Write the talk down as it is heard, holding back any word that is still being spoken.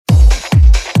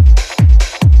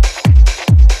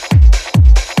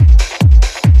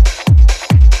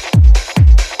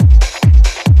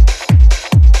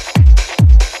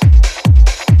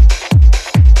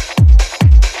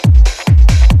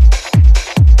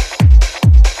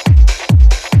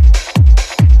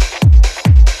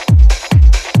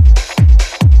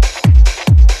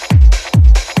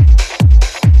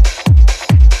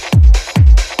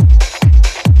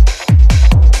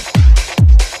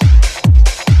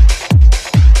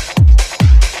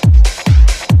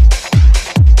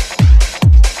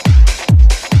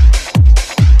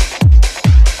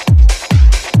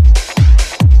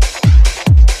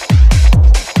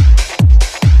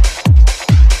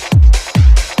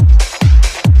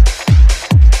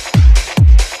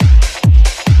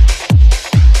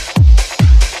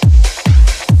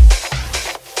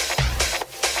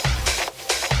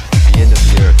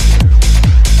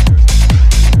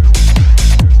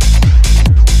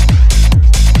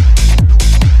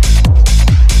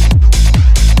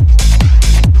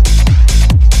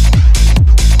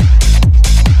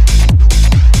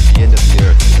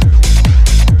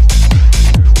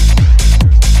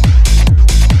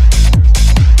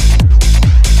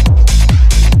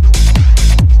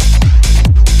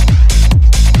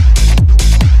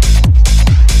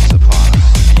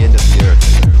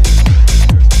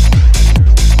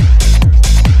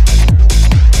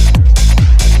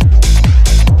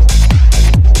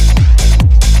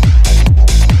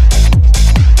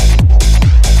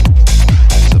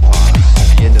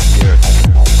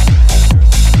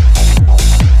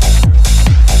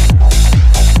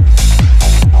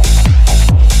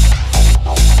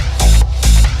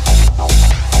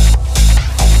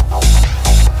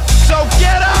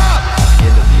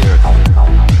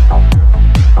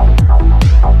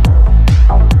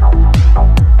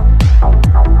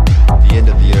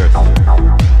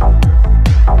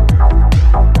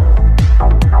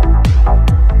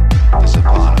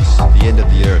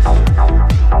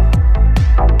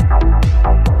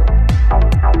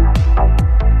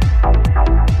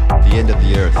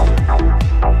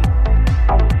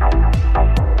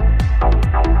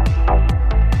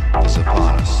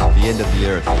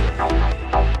earth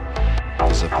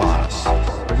is upon us.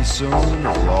 Pretty soon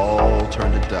it will all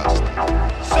turn to dust.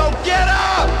 So get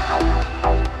up!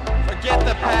 Forget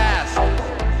the past.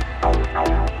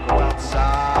 Go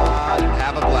outside and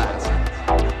have a blast.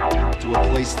 To a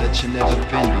place that you've never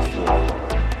been before.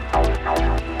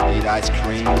 Eat ice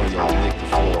cream or you'll lick the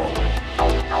floor.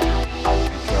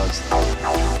 Because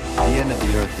the end of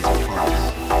the earth is upon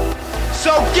us.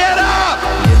 So get up!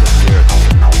 The end of the earth.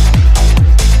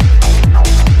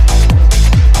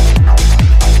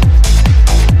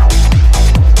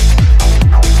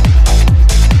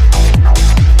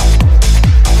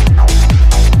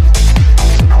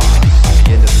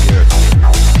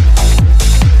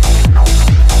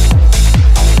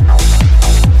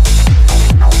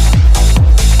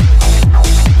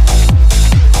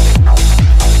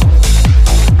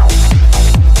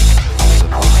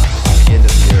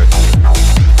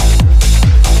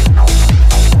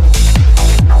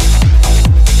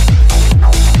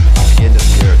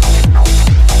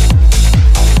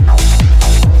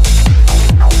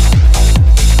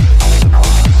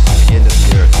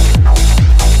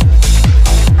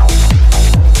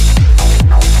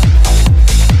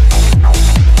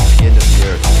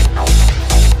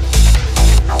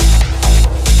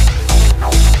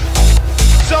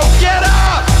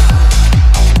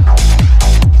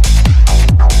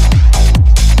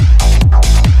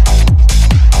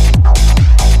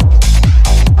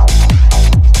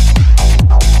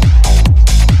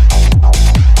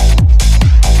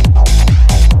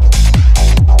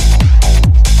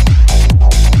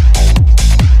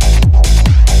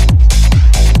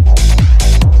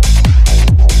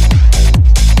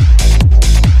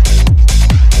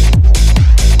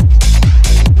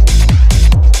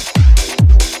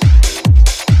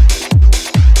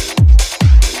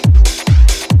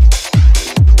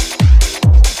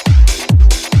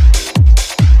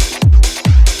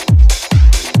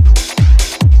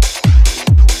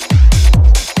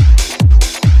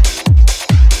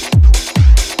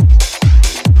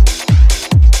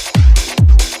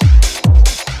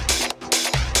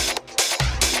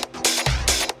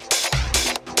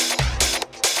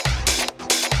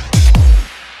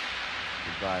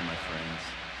 Goodbye, my friends.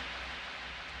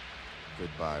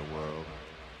 Goodbye, world.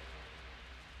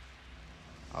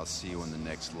 I'll see you in the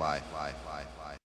next life.